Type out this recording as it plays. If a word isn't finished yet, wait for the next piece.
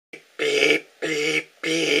Beep, beep, beep,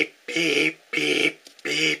 beep, beep, beep, beep,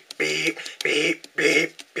 beep, beep,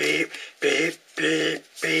 beep, beep, beep,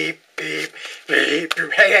 beep, beep, beep.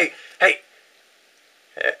 Hey, hey, hey,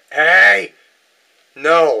 hey!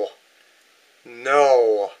 No,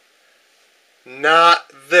 no,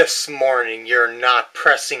 not this morning. You're not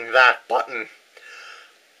pressing that button.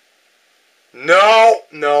 No,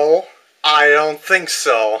 no, I don't think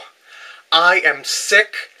so. I am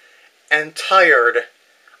sick and tired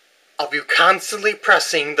of you constantly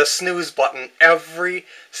pressing the snooze button every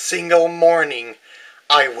single morning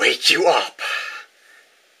I wake you up.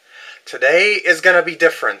 Today is going to be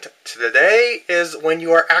different. Today is when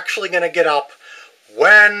you are actually going to get up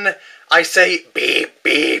when I say beep,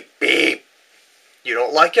 beep, beep. You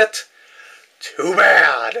don't like it? Too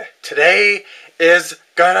bad. Today is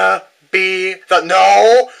gonna be the...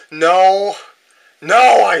 No,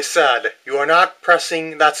 I said. You are not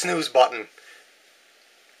pressing that snooze button.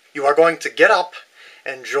 You are going to get up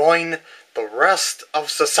and join the rest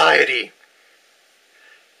of society.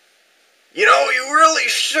 You know, you really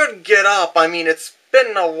should get up. I mean, it's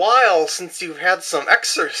been a while since you've had some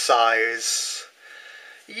exercise.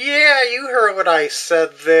 Yeah, you heard what I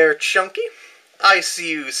said there, Chunky. I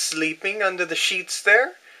see you sleeping under the sheets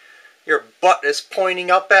there. Your butt is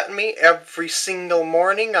pointing up at me every single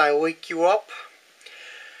morning I wake you up.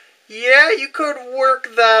 Yeah, you could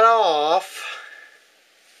work that off.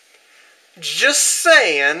 Just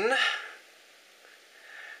saying.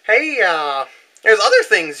 Hey, there's other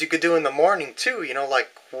things you could do in the morning too, you know, like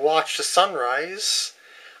watch the sunrise.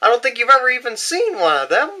 I don't think you've ever even seen one of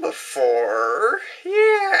them before.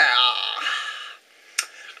 Yeah.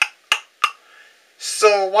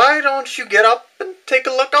 So why don't you get up and take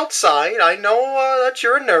a look outside? I know that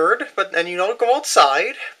you're a nerd, and you don't go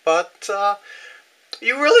outside, but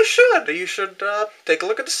you really should. You should take a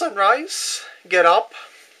look at the sunrise, get up,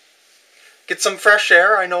 get some fresh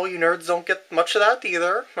air. I know you nerds don't get much of that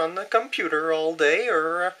either on the computer all day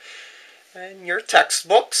or in your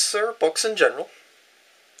textbooks or books in general.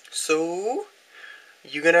 So,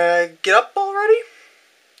 you gonna get up already?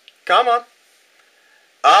 Come on.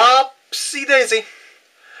 Upsy daisy.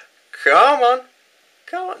 Come on.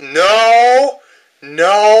 Come on.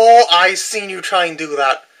 No, I seen you try and do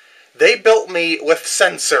that. They built me with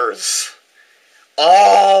sensors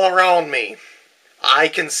all around me. I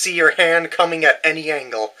can see your hand coming at any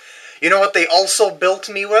angle. You know what they also built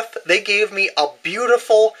me with? They gave me a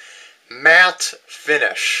beautiful matte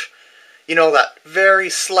finish. You know, that very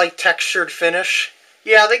slight textured finish?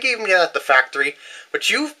 Yeah, they gave me that at the factory. But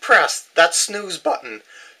you've pressed that snooze button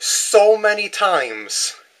so many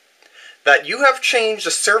times that you have changed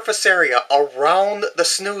the surface area around the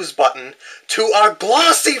snooze button to a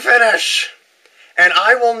glossy finish. And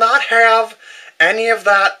I will not have any of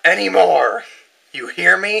that anymore. You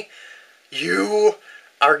hear me? You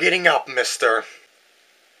are getting up, mister.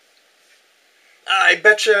 I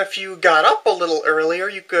betcha if you got up a little earlier,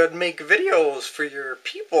 you could make videos for your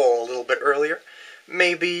people a little bit earlier.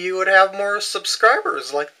 Maybe you would have more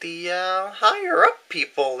subscribers like the higher up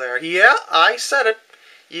people there. Yeah, I said it.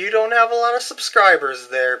 You don't have a lot of subscribers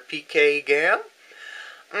there, PkGam.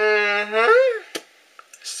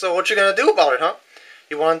 So what you gonna do about it, huh?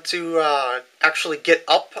 You want to actually get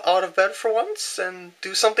up out of bed for once and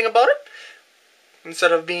do something about it?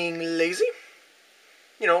 Instead of being lazy?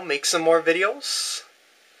 You know, make some more videos.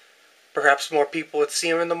 Perhaps more people would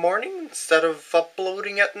see them in the morning instead of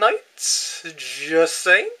uploading at night. Just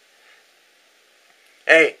saying.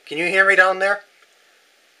 Hey, can you hear me down there?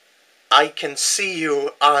 I can see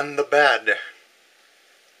you on the bed.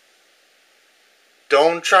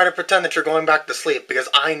 Don't try to pretend that you're going back to sleep, because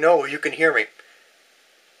I know you can hear me.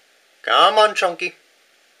 Come on, Chunky.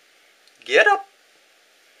 Get up.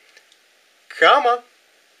 Come on.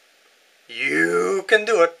 You can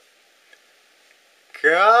do it.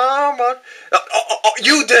 Come on.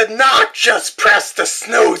 You did not just press the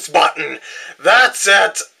snooze button. That's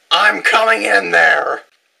it. I'm coming in there.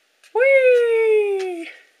 Whee!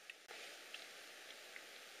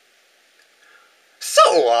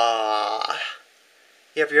 So,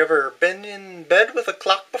 have you ever been in bed with a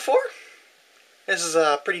clock before? This is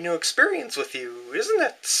a pretty new experience with you, isn't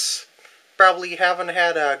it? Probably haven't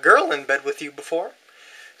had a girl in bed with you before.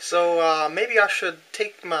 So, maybe I should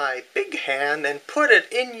take my big hand and put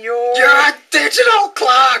it in your... You're a digital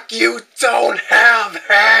clock! You don't have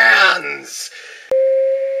hands!